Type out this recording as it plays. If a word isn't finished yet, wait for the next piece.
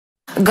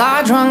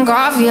Got drunk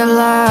off your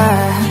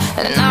love,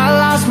 and I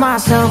lost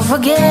myself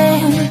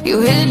again.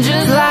 You hit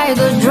just like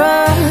a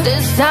drug.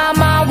 This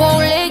time I won't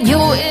let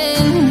you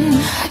in.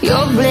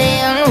 You're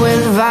playing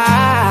with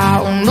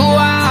fire. No,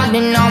 I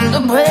didn't numb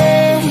the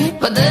pain,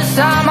 but this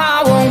time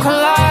I won't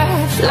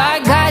collapse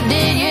like I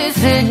did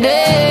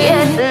yesterday.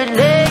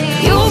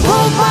 You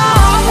broke my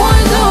heart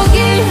once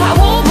again. I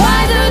won't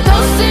buy the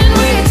dust in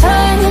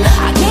return.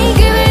 I can't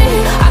give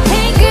it, I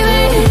can't give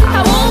it, I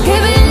won't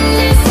give it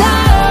this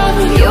time.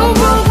 You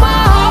broke my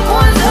heart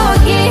once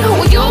again.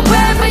 Well, you're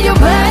bad, but you're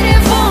bad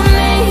it for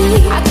me.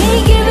 I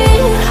can't give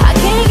it, I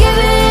can't give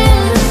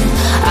it.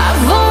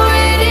 I've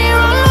already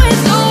run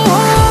with the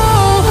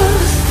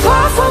wolves,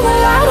 far from the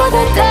light of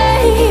the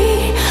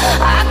day.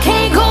 I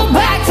can't go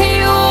back to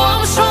you,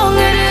 I'm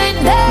stronger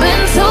today.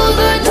 Been to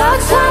the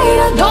dark side,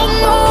 I don't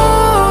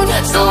know.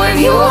 So if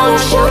you wanna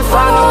shoot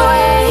far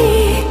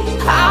away,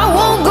 I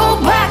won't go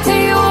back to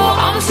you.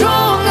 I'm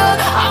stronger,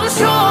 I'm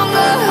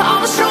stronger,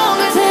 I'm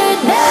stronger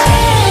today.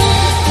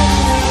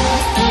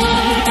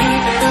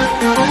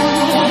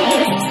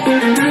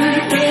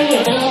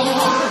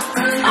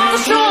 I'm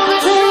stronger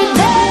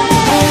today.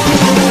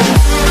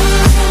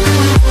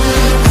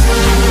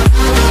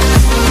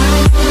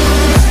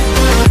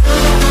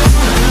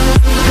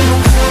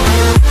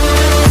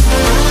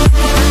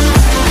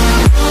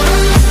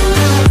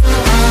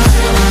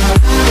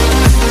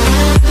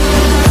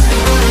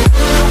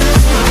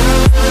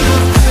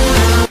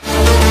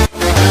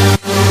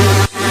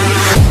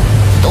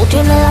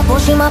 Tienes la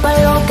pócima para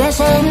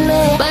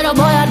enloquecerme, pero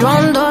voy a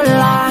draw the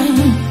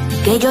line,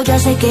 que yo ya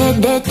sé que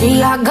es de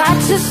ti. I got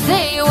to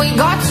stay away,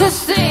 got to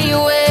stay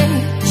away.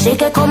 Sé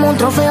que como un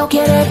trofeo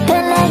quieres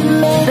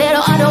tenerme,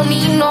 pero I don't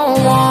need no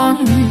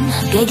one,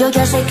 que yo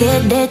ya sé que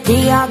es de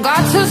ti. I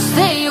got to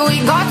stay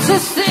away, got to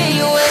stay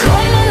away. No,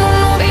 no, no,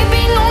 no,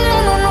 baby, no, no,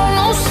 no, no,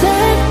 no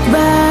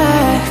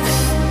setbacks.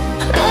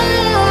 No,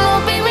 no, no, no,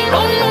 baby,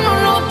 no, no, no,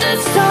 no,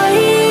 this time.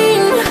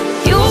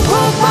 You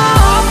broke my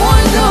heart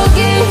once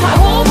again. I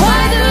won't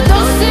buy the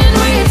dust in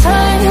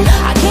return.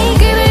 I can't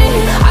give it,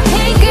 I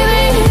can't give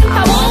it,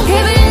 I won't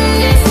give it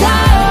this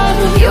time.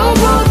 You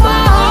broke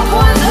my heart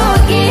once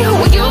again.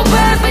 Well, you're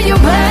bad, but you're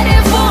bad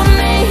it for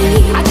me.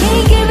 I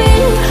can't give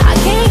it, I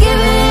can't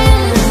give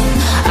it.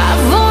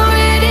 I've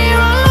already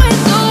run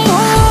with the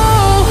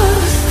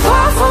wolves,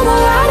 far from the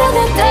light of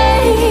the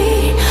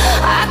day.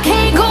 I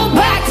can't go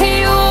back to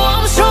you,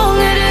 I'm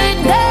stronger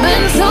today.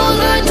 Been to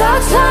the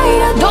dark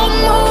side, I don't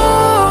know.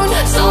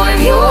 So if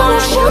you wanna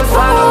shoot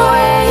far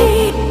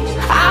away,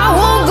 I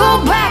won't go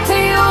back to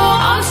you.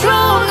 I'm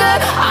stronger,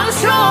 I'm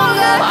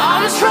stronger,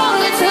 I'm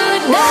stronger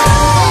today.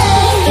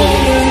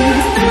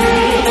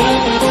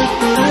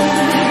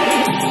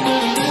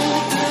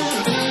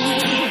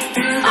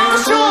 I'm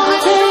stronger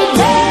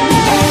today.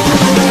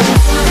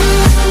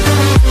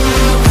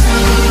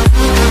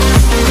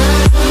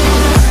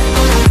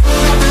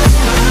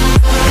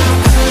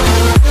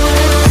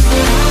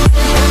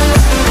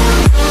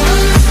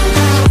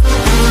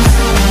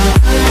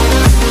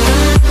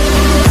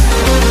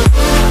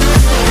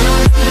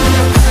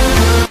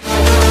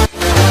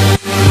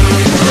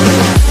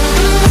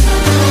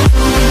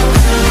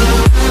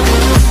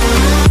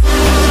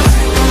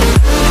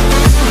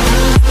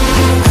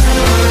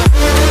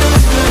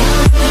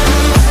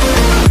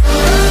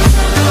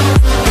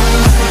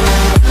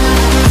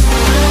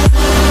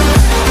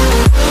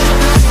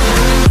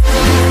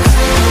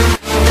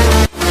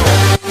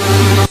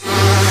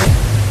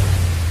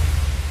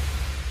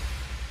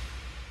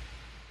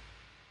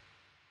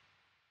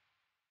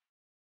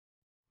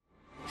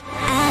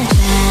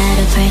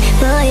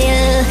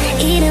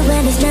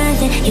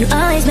 You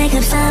always make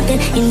up something,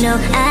 you know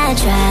I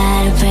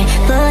try to pray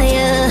for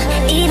you.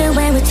 Even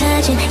when we're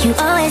touching, you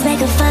always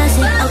make a fuss.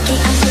 Okay,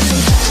 I'm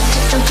patient,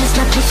 don't test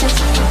my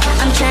patience.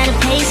 I'm trying to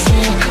pace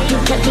it. You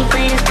kept me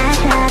waiting, I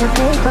try to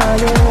pray for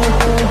you.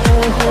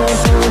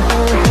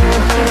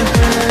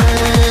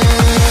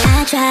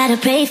 I try to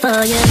pray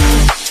for you.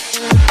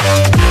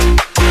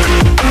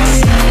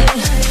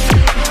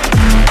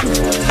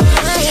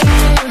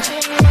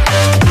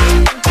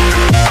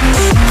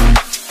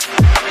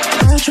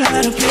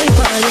 Try to play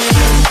for you.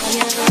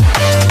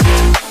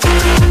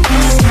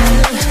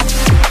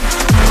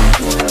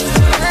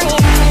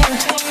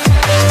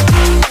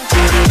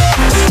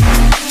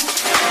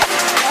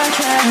 I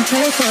try to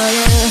play for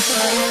you,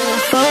 for you,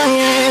 for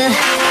you.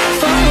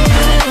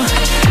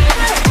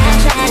 I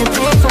try to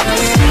play for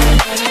you,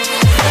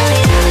 for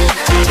you.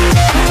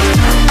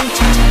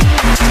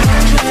 I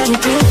try to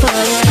play for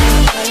you,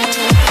 for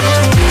you.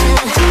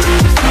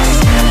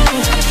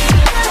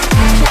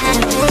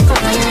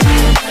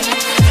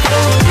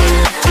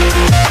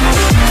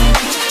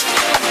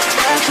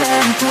 I try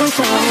to play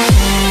for you.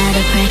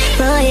 I pray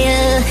for you,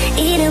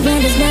 even when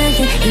there's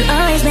nothing. You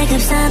always make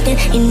up something.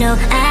 You know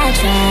I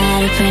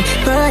try to pray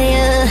for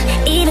you,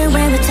 even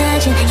when we're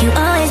touching. You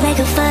always make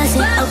a fuss.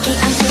 Okay,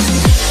 I'm patient,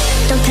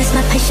 don't test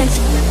my patience.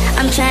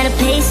 I'm trying to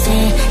pace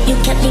it. You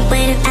kept me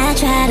waiting, I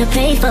try to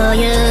pray for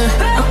you.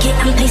 Okay,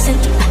 I'm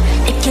patient,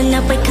 It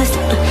cannot wait cause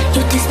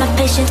you test my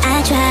patience.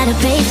 I try to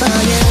pray for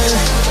you,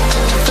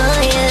 for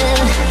you,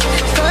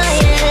 for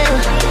you.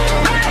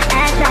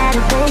 I try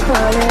to pray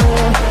for you,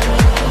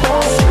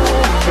 for you,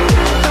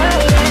 for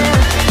you.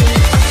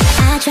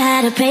 I try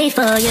to pray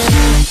for you.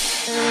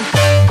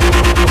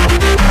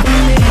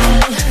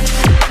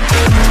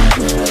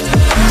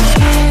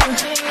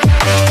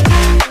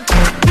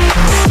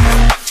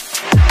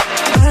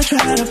 I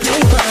try to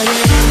pray for you.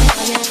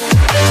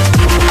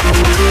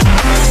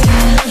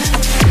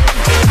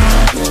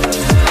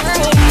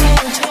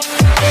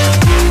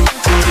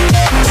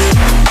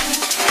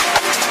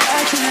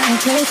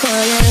 Pray for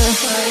you,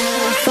 for you,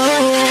 for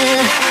you,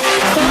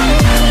 for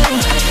you.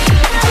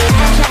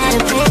 I try to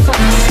pray for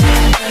you,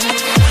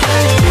 for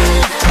you.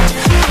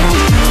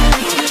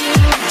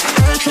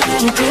 I try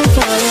to pray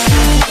for you,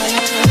 for you, for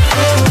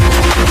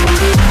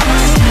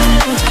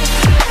you.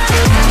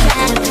 I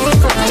try to pray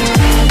for you,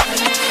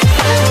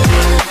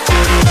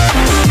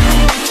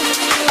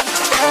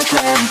 I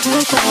try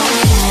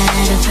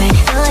to pray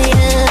for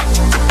you,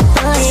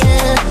 for you,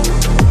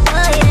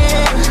 for you.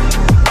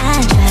 I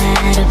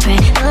try to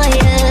pray for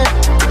you,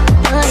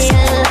 for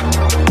you,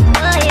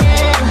 for you.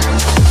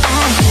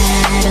 I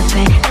try to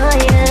pray for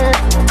you,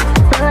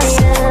 for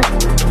you,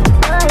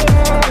 for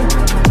you.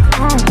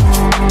 I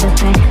try to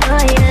pray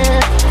for you,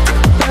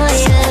 for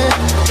you.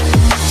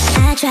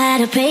 I try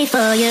to pray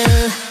for you.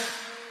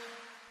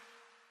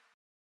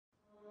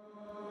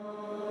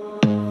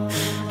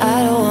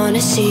 I don't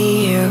wanna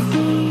see you,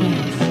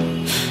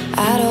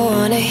 I don't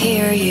wanna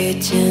hear you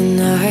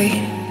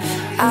tonight.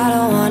 I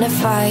don't wanna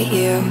fight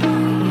you,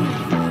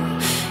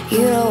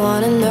 you don't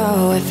wanna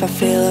know if I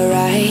feel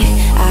alright.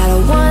 I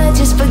don't wanna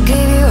just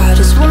forgive you, I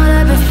just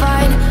wanna be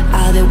fine.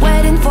 I'll be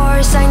waiting for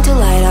a sign to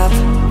light up,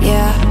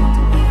 yeah.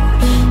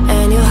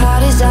 And your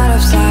heart is out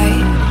of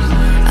sight,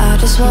 I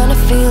just wanna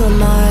feel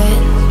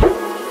mine.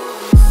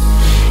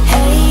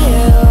 Hey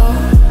you,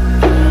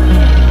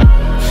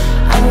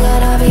 I'm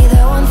gonna be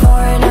the one for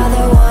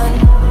another one.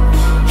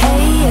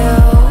 Hey you,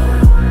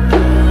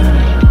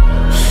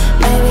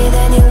 maybe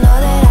then you'll know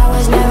that I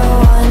was never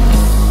one.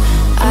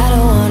 I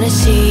don't wanna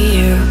see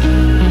you,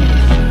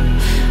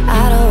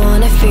 I don't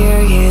wanna fear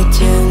you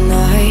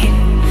tonight.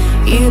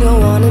 You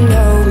don't wanna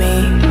know me,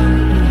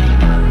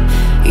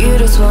 you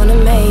just wanna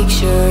make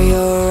sure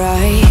you're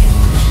right.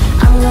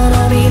 I'm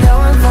gonna be the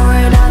one for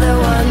another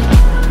one.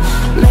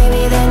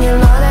 Maybe then you'll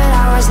know that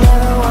I was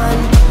never one.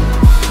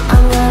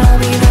 I'm gonna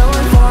be the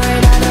one for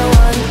another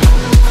one.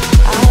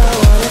 I don't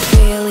wanna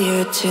feel you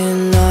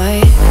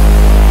tonight.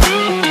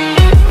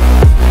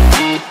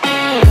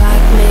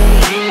 Got me.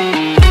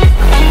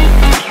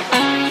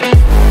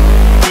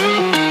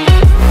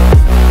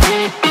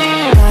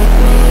 Got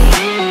me.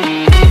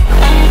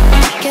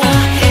 Can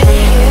I hear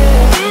you?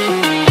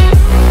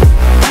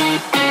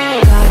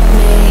 Got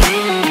me.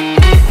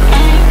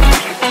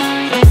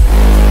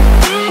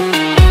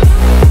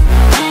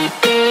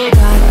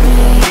 Got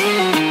me.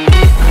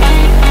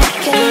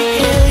 Can I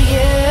hear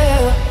you?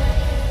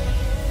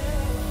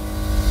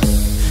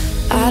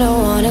 I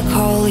don't wanna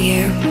call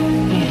you,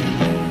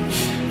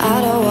 I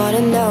don't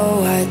wanna know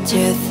what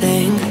you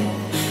think.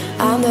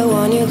 I'm the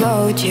one you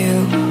go to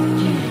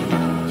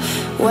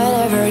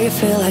whenever you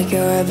feel like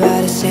you're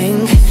about to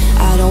sink.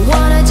 I don't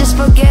wanna just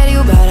forget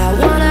you, but I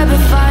wanna be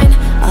fine.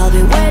 I'll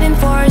be waiting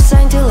for a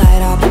sign to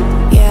light up,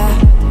 yeah.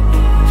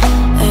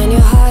 And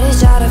your heart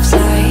is out of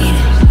sight,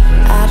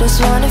 I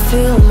just wanna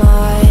feel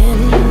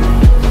mine.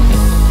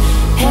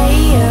 Hey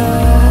you,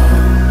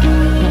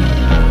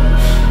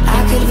 I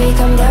could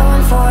become the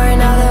one for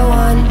another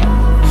one.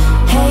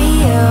 Hey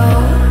you,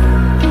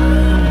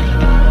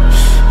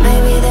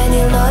 maybe then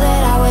you'll know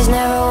that I was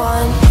never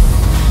one.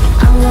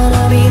 I'm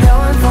gonna be the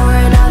one for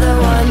another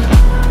one.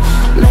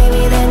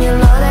 Maybe then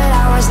you'll know that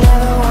I was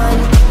never one.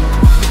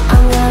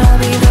 I'm gonna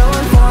be the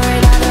one for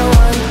another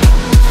one.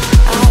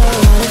 I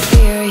don't wanna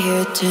fear you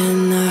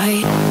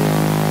tonight.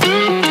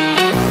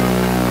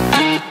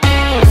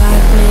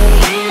 Got me.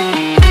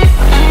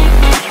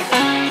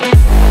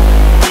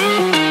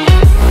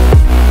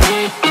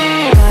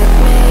 Got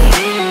me.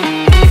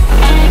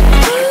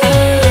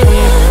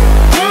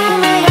 Got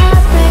me,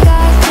 got me,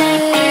 got me.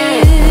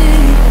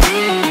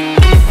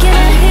 Can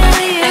I hear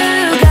you?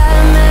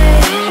 Got me.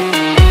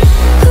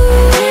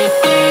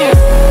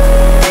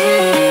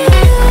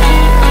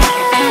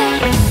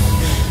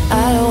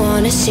 I don't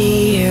wanna see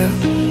you,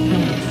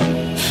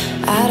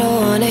 I don't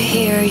wanna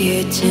hear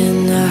you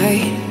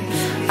tonight.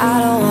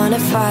 I don't wanna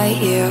fight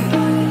you,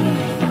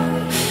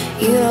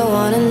 you don't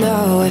wanna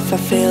know if I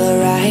feel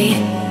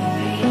alright.